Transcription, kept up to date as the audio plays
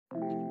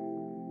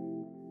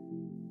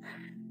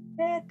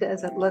That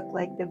doesn't look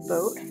like the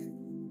boat.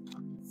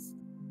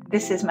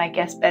 This is my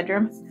guest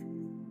bedroom.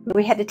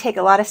 We had to take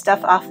a lot of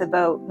stuff off the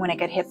boat when it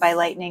got hit by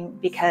lightning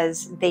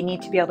because they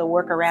need to be able to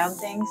work around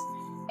things.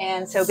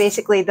 And so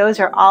basically those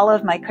are all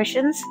of my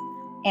cushions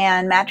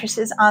and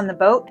mattresses on the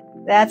boat.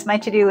 That's my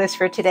to-do list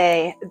for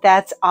today.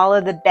 That's all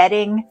of the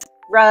bedding,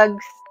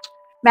 rugs,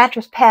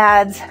 mattress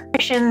pads,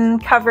 cushion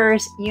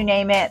covers, you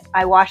name it.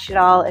 I washed it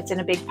all. It's in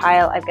a big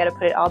pile. I've got to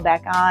put it all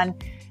back on.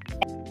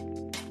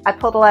 I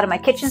pulled a lot of my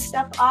kitchen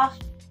stuff off.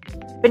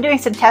 Been doing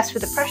some tests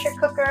with the pressure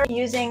cooker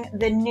using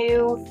the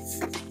new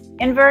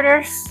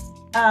inverter.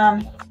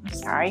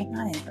 Sorry,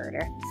 not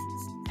inverter.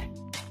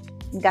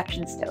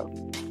 Induction stove.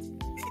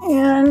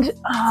 And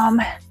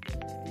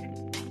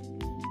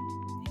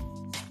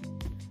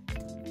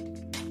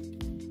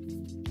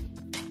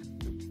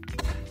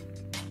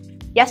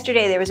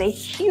yesterday there was a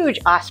huge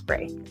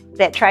osprey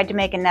that tried to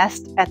make a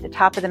nest at the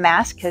top of the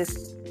mast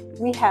because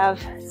we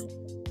have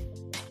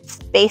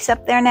space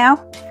up there now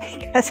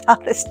because all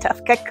this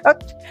stuff got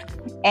cooked.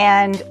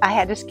 And I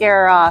had to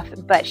scare her off,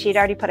 but she'd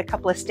already put a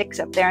couple of sticks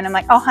up there and I'm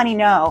like, oh honey,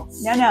 no,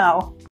 no, no.